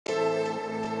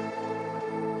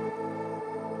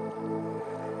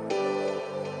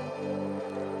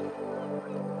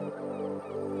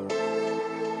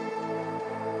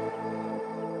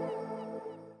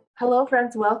Hello,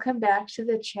 friends. Welcome back to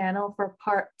the channel for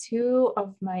part 2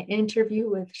 of my interview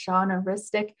with Shawna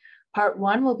Ristic. Part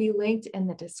 1 will be linked in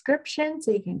the description, so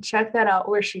you can check that out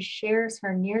where she shares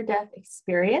her near-death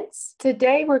experience.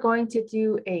 Today, we're going to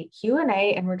do a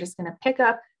Q&A, and we're just going to pick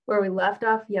up where we left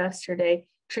off yesterday,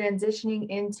 transitioning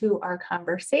into our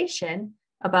conversation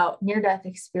about near-death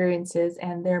experiences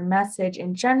and their message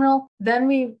in general. Then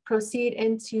we proceed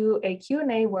into a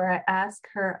Q&A where I ask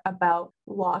her about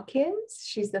walk-ins.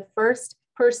 She's the first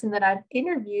person that I've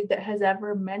interviewed that has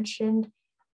ever mentioned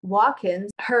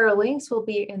walk-ins. Her links will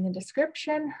be in the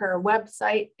description, her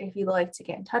website, if you'd like to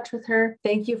get in touch with her.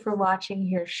 Thank you for watching.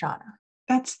 Here's Shawna.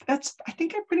 That's I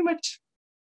think I pretty much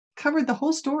covered the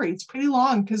whole story. It's pretty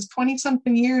long because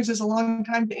 20-something years is a long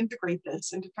time to integrate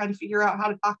this and to try to figure out how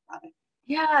to talk about it.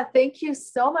 Yeah, thank you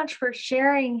so much for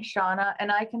sharing, Shawna.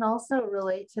 And I can also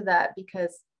relate to that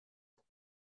because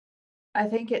I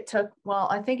think it took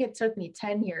me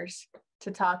 10 years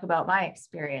to talk about my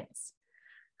experience.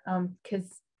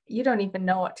 Because you don't even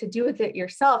know what to do with it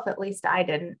yourself. At least I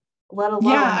didn't, let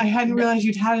alone. Yeah, I hadn't realized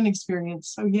you'd had an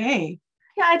experience. So yay.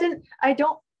 Yeah, I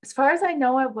don't, as far as I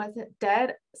know, I wasn't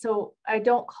dead. So I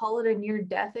don't call it a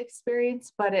near-death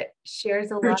experience, but it shares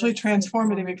a spiritually lot of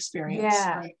transformative experience.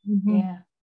 Yeah. Right? Mm-hmm. Yeah.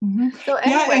 Mm-hmm. So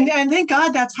anyway, and thank God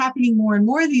that's happening more and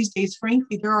more these days.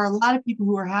 Frankly, there are a lot of people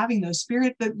who are having those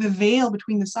the veil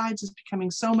between the sides is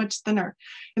becoming so much thinner.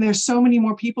 And there's so many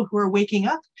more people who are waking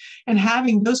up and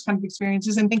having those kind of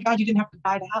experiences. And thank God you didn't have to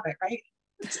die to have it, right?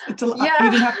 It's a lot, yeah,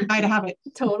 you didn't have to die to have it.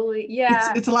 Totally.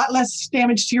 Yeah. It's a lot less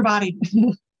damage to your body.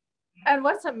 And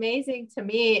what's amazing to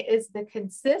me is the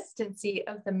consistency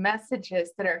of the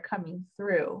messages that are coming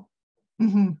through.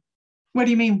 Mm-hmm. What do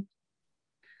you mean?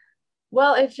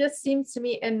 Well, it just seems to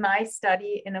me in my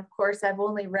study, and of course, I've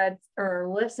only read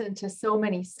or listened to so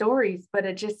many stories, but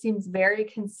it just seems very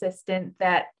consistent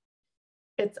that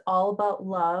it's all about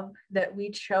love, that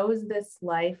we chose this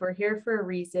life. We're here for a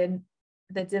reason.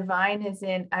 The divine is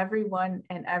in everyone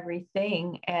and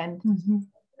everything. And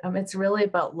it's really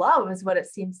about love is what it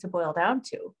seems to boil down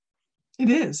to. It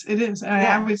is.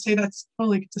 I would say that's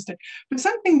totally consistent. But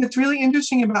something that's really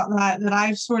interesting about that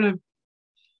I've sort of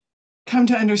come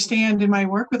to understand in my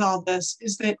work with all this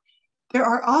is that there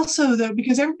are also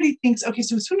because everybody thinks, okay,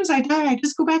 so as soon as I die, I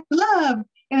just go back to love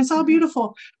and it's all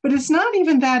beautiful. But it's not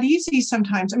even that easy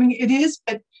sometimes. I mean, it is,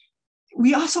 but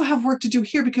we also have work to do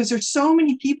here because there's so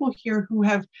many people here who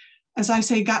have, as I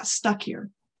say, got stuck here.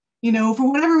 You know,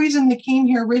 for whatever reason they came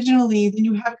here originally, then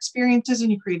you have experiences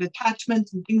and you create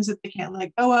attachments and things that they can't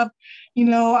let go of. You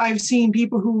know, I've seen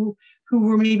people who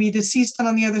were maybe deceased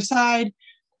on the other side,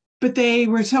 but they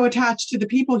were so attached to the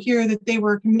people here that they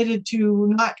were committed to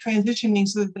not transitioning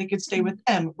so that they could stay with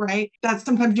them, right? That's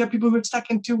sometimes you have people who are stuck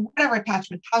into whatever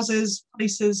attachment, houses,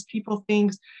 places, people,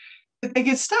 things, that they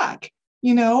get stuck,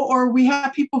 you know, or we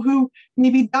have people who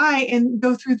maybe die and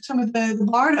go through some of the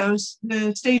bardos,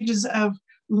 the stages of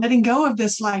letting go of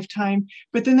this lifetime,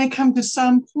 but then they come to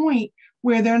some point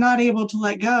where they're not able to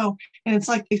let go. And it's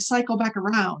like they cycle back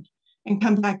around and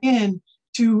come back in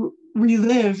to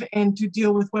relive and to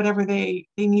deal with whatever they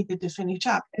needed to finish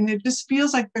up. And it just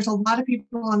feels like there's a lot of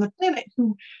people on the planet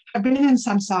who have been in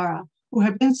samsara, who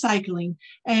have been cycling,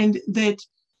 and that,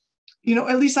 you know,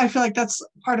 at least I feel like that's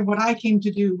part of what I came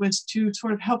to do was to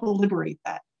sort of help liberate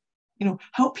that. You know,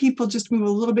 help people just move a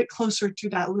little bit closer to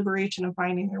that liberation of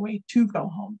finding their way to go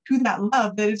home, to that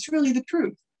love, that it's really the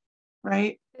truth,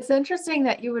 right? It's interesting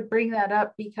that you would bring that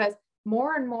up because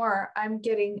more and more I'm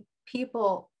getting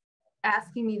people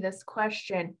asking me this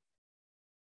question,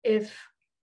 if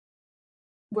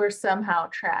we're somehow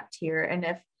trapped here. And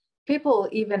if people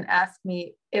even ask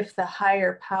me if the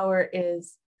higher power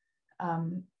is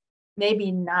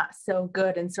maybe not so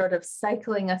good and sort of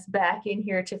cycling us back in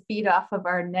here to feed off of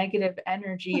our negative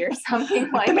energy or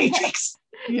something like the Matrix.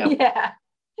 Yep. Yeah.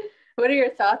 What are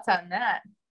your thoughts on that?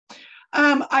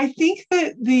 I think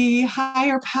that the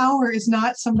higher power is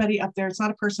not somebody up there. It's not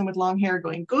a person with long hair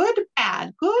going, good,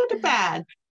 bad, good, bad.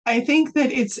 I think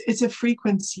that it's a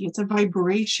frequency, it's a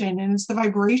vibration, and it's the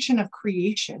vibration of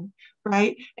creation,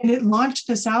 right? And it launched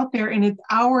us out there, and it's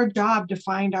our job to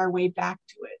find our way back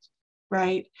to it.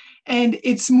 Right. And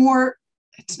it's not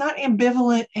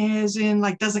ambivalent as in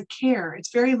like doesn't care.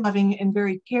 It's very loving and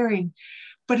very caring,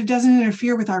 but it doesn't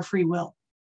interfere with our free will.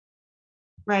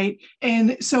 Right.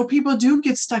 And so people do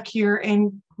get stuck here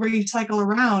and recycle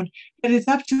around, but it's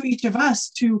up to each of us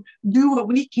to do what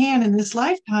we can in this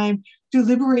lifetime to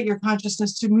liberate your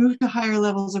consciousness, to move to higher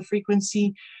levels of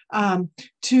frequency,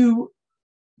 to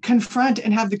confront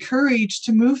and have the courage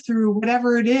to move through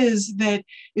whatever it is that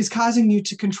is causing you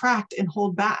to contract and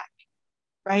hold back.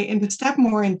 right? And to step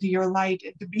more into your light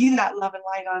and to be that love and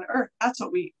light on earth. That's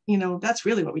what we, that's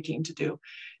really what we came to do,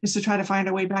 is to try to find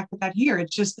a way back to that here.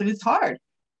 It's just that it's hard,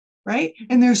 right?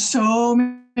 And there's so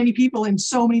many people in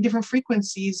so many different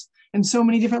frequencies and so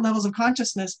many different levels of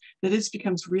consciousness that it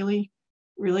becomes really,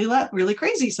 really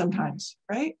crazy sometimes,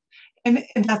 right? And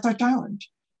that's our challenge,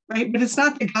 right? But it's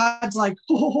not that God's like,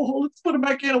 oh, let's put them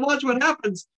back in and watch what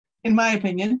happens. In my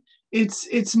opinion,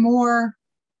 it's more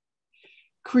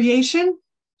creation.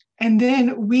 And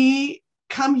then we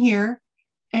come here,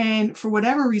 and for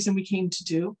whatever reason we came to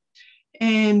do,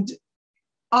 and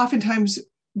oftentimes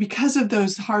because of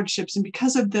those hardships and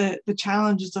because of the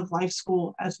challenges of life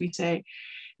school, as we say,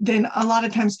 then a lot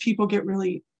of times people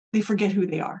they forget who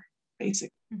they are,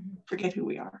 basically, forget who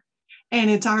we are. And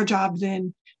it's our job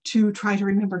then to try to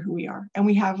remember who we are. And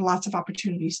we have lots of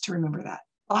opportunities to remember that.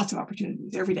 Lots of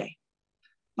opportunities every day.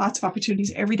 Lots of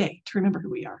opportunities every day to remember who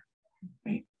we are,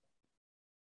 right?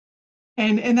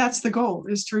 And that's the goal,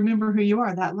 is to remember who you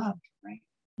are, that love, right?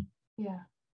 Yeah.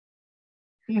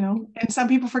 And some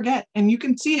people forget, and you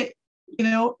can see it,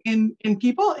 in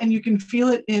people, and you can feel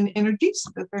it in energies,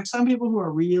 that there's some people who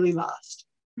are really lost.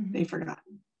 They've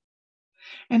forgotten.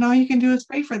 And all you can do is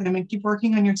pray for them and keep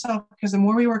working on yourself, because the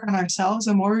more we work on ourselves,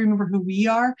 the more we remember who we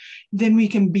are, then we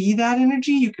can be that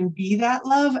energy, you can be that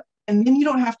love, and then you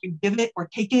don't have to give it or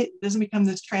take it. It doesn't become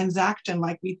this transaction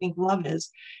like we think love is.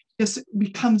 It just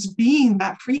becomes being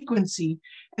that frequency,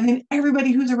 and then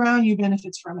everybody who's around you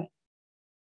benefits from it.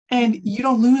 And you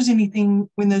don't lose anything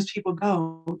when those people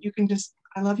go. You can just,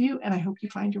 I love you, and I hope you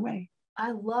find your way.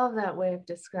 I love that way of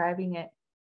describing it.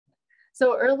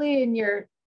 So early in your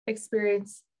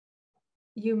experience,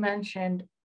 you mentioned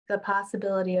the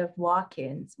possibility of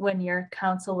walk-ins when your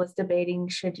council was debating,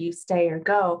 should you stay or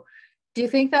go? Do you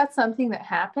think that's something that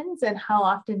happens, and how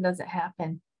often does it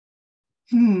happen?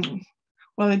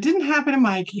 Well, it didn't happen in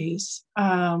my case.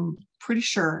 Pretty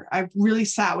sure. I really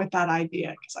sat with that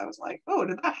idea, because I was like, oh,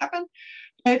 did that happen?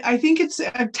 But I think it's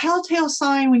a telltale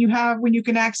sign when you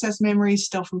can access memories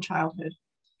still from childhood.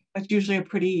 That's usually a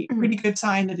pretty good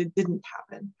sign that it didn't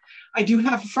happen. I do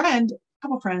have a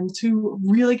couple friends who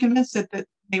really convinced it that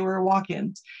they were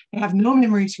walk-ins. They have no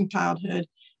memories from childhood.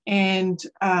 And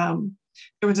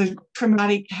there was a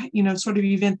traumatic, sort of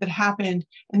event that happened,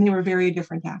 and they were very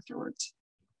different afterwards.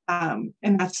 And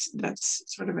that's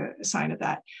sort of a sign of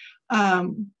that.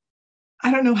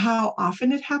 I don't know how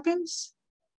often it happens.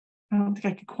 I don't think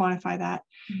I could quantify that,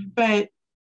 but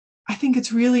I think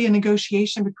it's really a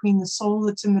negotiation between the soul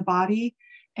that's in the body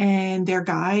and their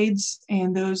guides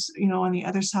and those, on the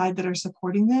other side that are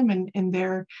supporting them, and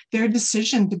their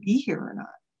decision to be here or not,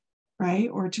 right?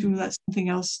 Or to let something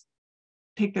else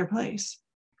take their place.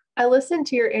 I listened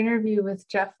to your interview with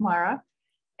Jeff Mara,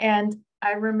 and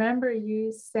I remember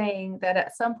you saying that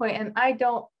at some point, and I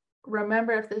don't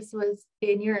remember if this was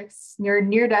in your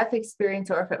near-death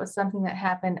experience or if it was something that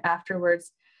happened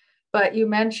afterwards, but you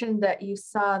mentioned that you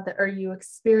saw or you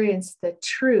experienced the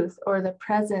truth or the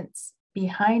presence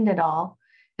behind it all.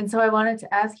 And so I wanted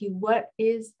to ask you, what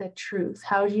is the truth?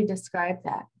 How do you describe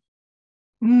that?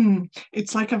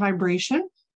 It's like a vibration.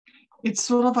 It's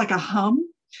sort of like a hum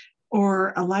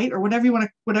or a light, or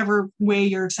whatever way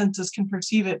your senses can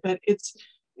perceive it, but it's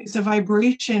a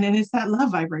vibration, and it's that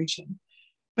love vibration.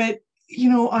 But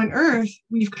on earth,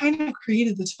 we've kind of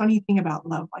created this funny thing about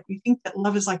love. Like, we think that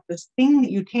love is like this thing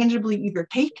that you tangibly either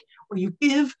take, or you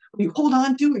give, or you hold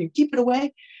on to, or you keep it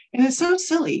away. And it's so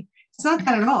silly. It's not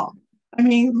that at all. I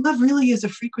mean, love really is a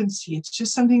frequency. It's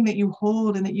just something that you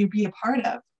hold and that you be a part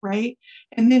of, right?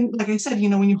 And then, like I said,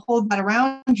 when you hold that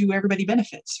around you, everybody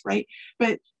benefits, right?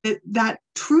 But that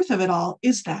truth of it all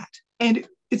is that. And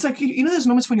it's like, those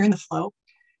moments when you're in the flow,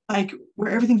 like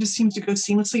where everything just seems to go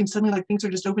seamlessly, and suddenly like things are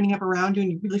just opening up around you,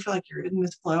 and you really feel like you're in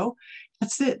this flow.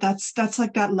 That's it. That's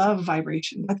like that love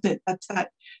vibration. That's it. That's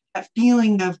that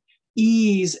feeling of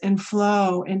ease and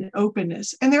flow and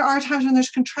openness. And there are times when there's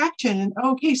contraction, and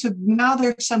okay, so now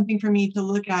there's something for me to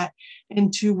look at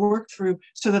and to work through,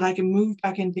 so that I can move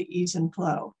back into ease and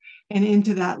flow and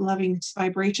into that loving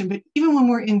vibration. But even when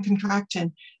we're in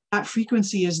contraction, that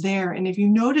frequency is there, and if you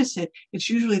notice it, it's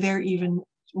usually there even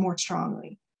more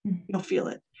strongly. You'll feel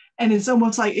it, and it's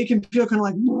almost like it can feel kind of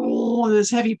like, whoa, this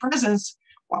heavy presence.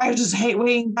 Why is this hate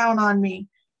weighing down on me?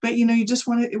 But you just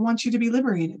it wants you to be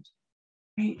liberated,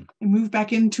 right? And move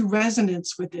back into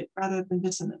resonance with it rather than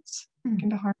dissonance,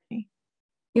 into harmony.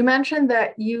 You mentioned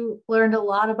that you learned a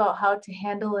lot about how to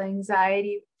handle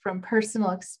anxiety from personal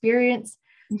experience.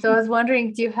 So I was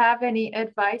wondering, do you have any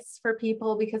advice for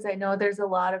people? Because I know there's a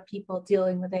lot of people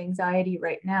dealing with anxiety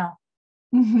right now.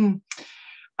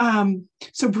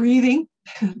 So breathing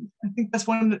I think that's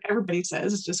one that everybody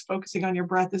says, is just focusing on your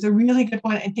breath is a really good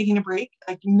one, and taking a break,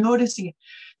 like noticing it.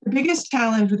 The biggest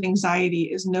challenge with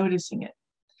anxiety is noticing it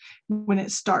when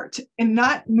it starts, and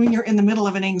not when you're in the middle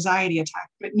of an anxiety attack,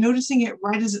 but noticing it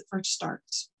right as it first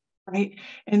starts, right?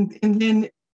 And then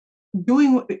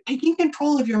taking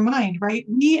control of your mind, right?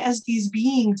 We as these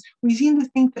beings, we seem to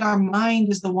think that our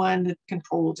mind is the one that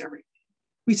controls everything.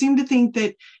 We seem to think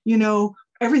that,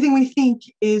 everything we think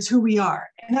is who we are.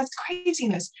 And that's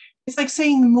craziness. It's like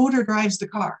saying the motor drives the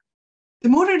car. The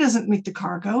motor doesn't make the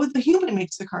car go. The human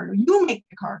makes the car go. You make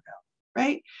the car go,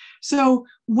 right? So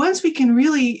once we can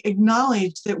really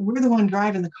acknowledge that we're the one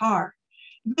driving the car,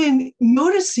 then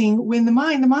noticing when the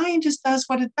mind just does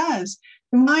what it does.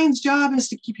 The mind's job is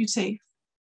to keep you safe,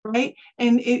 right?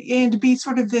 And to be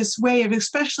sort of this way of,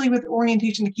 especially with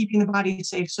orientation to keeping the body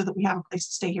safe so that we have a place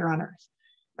to stay here on Earth,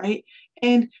 right?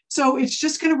 And so it's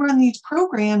just going to run these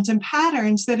programs and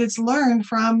patterns that it's learned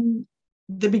from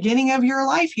the beginning of your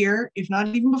life here, if not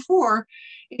even before,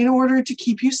 in order to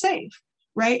keep you safe,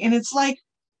 right? And it's like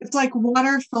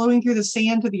water flowing through the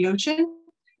sand to the ocean.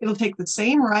 It'll take the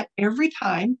same rut every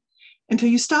time until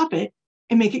you stop it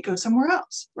and make it go somewhere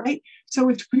else, right? So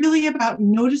it's really about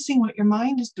noticing what your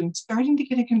mind is doing, starting to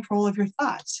get in control of your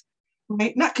thoughts,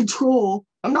 right? Not control.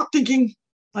 I'm not thinking.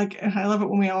 Like, I love it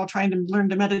when we all trying to learn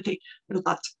to meditate. The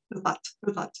thoughts.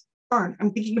 Darn,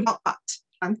 I'm thinking about thoughts.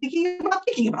 I'm thinking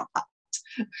about thoughts.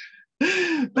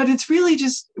 But it's really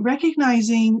just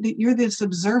recognizing that you're this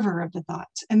observer of the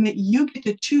thoughts, and that you get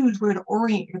to choose where to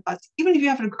orient your thoughts. Even if you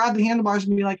have to grab the handlebars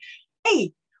and be like,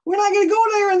 hey, we're not going to go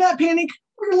there in that panic.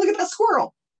 We're going to look at that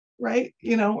squirrel, right?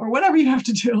 Or whatever you have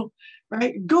to do,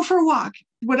 right? Go for a walk.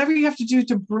 Whatever you have to do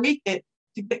to break it,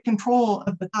 to get control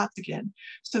of the thoughts again,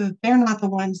 so that they're not the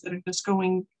ones that are just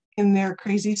going in their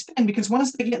crazy spin, because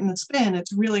once they get in the spin,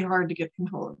 it's really hard to get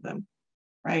control of them,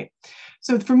 right?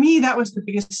 So for me, that was the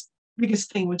biggest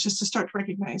thing, was just to start to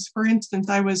recognize. For instance,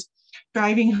 I was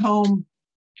driving home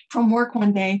from work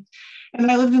one day,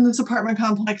 and I lived in this apartment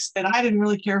complex that I didn't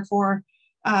really care for.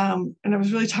 And I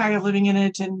was really tired of living in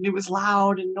it, and it was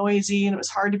loud and noisy, and it was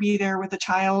hard to be there with a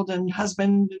child and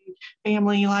husband and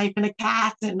family life and a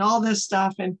cat and all this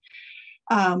stuff. And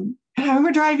I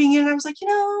remember driving in, and I was like,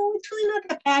 it's really not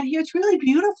that bad here. It's really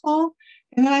beautiful.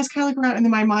 And then I was kind of looking around, and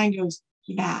then my mind goes,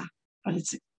 yeah, but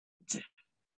it's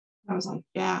I was like,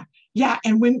 yeah.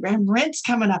 And when rent's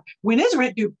coming up, when is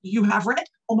rent due? You have rent?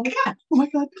 Oh my God. What,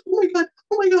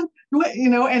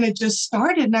 and it just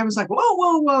started, and I was like,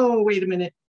 whoa, wait a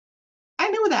minute. I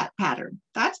know that pattern.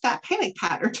 That's that panic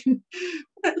pattern. Look,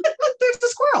 there's the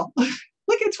squirrel.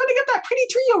 Look, it's running up that pretty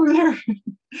tree over there.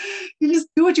 You just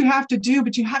do what you have to do,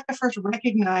 but you have to first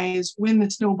recognize when the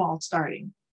snowball's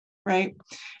starting, right?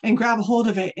 And grab a hold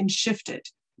of it and shift it.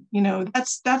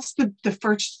 That's the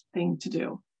first thing to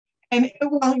do. And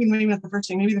maybe not the first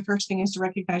thing. Maybe the first thing is to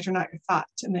recognize you're not your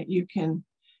thoughts, and that you can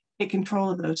take control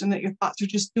of those, and that your thoughts are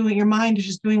just doing, your mind is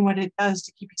just doing what it does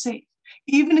to keep you safe.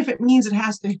 Even if it means it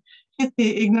has to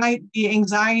ignite the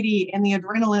anxiety and the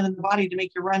adrenaline in the body to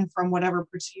make you run from whatever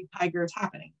perceived tiger is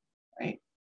happening, right?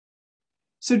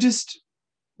 So just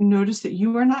notice that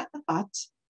you are not the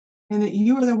thoughts, and that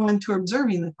you are the one to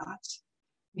observing the thoughts.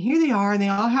 And here they are, and they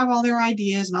all have all their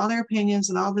ideas and all their opinions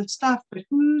and all this stuff, but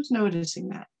who's noticing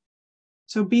that?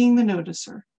 So being the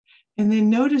noticer, and then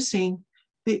noticing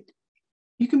that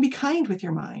you can be kind with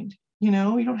your mind. You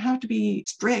don't have to be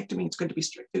strict. I mean, it's good to be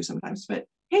strict too sometimes, but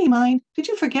hey, mind, did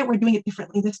you forget we're doing it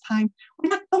differently this time? We're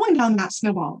not going down that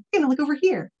snowball. We're going to look over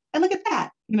here and look at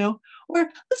that, or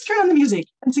let's turn on the music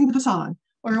and sing the song,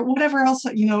 or whatever else,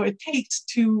 it takes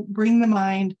to bring the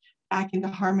mind back into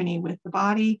harmony with the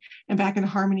body and back into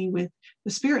harmony with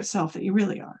the spirit self that you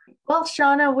really are. Well,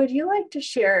 Shawna, would you like to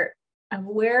share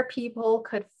where people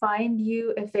could find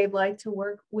you if they'd like to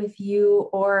work with you,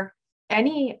 or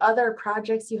any other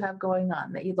projects you have going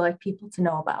on that you'd like people to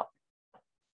know about?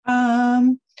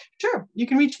 Sure. You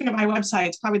can reach me at my website.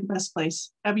 It's probably the best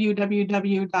place,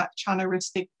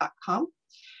 www.shawnaristic.com.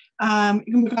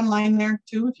 You can book online there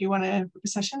too if you want to book a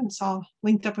session. It's all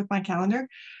linked up with my calendar.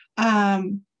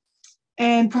 And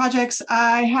projects,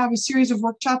 I have a series of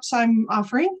workshops I'm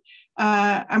offering.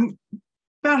 I'm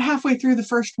about halfway through the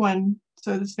first one,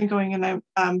 so it's been going, and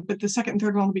but the second and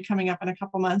third one will be coming up in a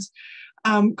couple months,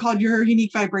 called Your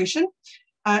Unique Vibration.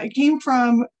 It came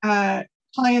from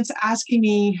clients asking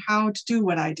me how to do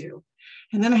what I do.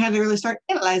 And then I had to really start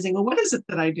analyzing, well, what is it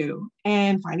that I do?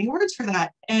 And finding words for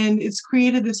that. And it's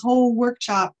created this whole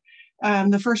workshop.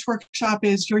 The first workshop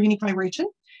is Your Unique Vibration.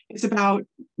 It's about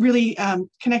really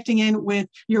connecting in with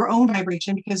your own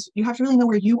vibration, because you have to really know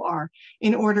where you are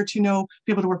in order to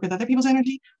be able to work with other people's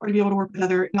energy or to be able to work with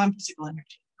other non-physical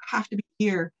energy. You have to be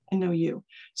here and know you.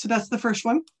 So that's the first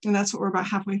one. And that's what we're about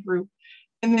halfway through.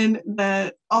 And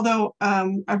then although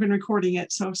I've been recording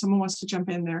it, so if someone wants to jump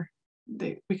in there,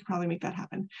 we could probably make that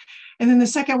happen. And then the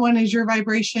second one is your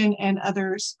vibration and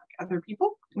others, other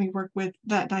people. We work with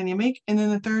that dynamic. And then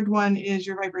the third one is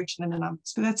your vibration and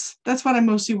anonymous. So that's what I'm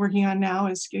mostly working on now,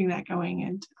 is getting that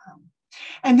going.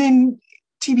 And then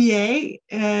TBA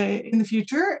in the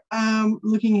future,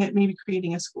 looking at maybe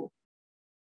creating a school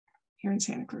here in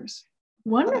Santa Cruz.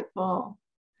 Wonderful.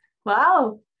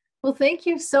 Wow. Well, thank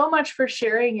you so much for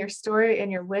sharing your story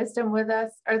and your wisdom with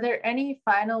us. Are there any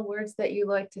final words that you'd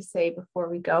like to say before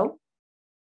we go?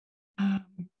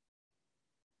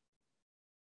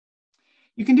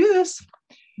 You can do this.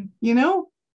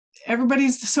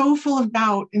 Everybody's so full of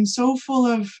doubt and so full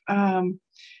of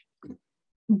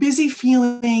busy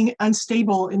feeling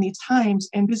unstable in these times,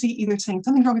 and busy either saying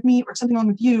something's wrong with me or something wrong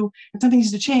with you and something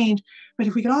needs to change. But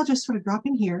if we could all just sort of drop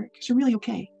in here, because you're really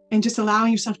okay, and just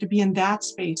allowing yourself to be in that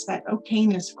space, that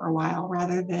okayness for a while,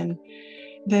 rather than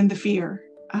the fear,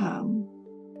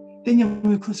 then you'll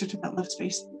move closer to that love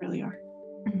space that you really are.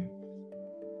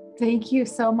 Thank you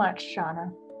so much,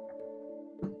 Shawna.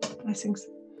 Blessings.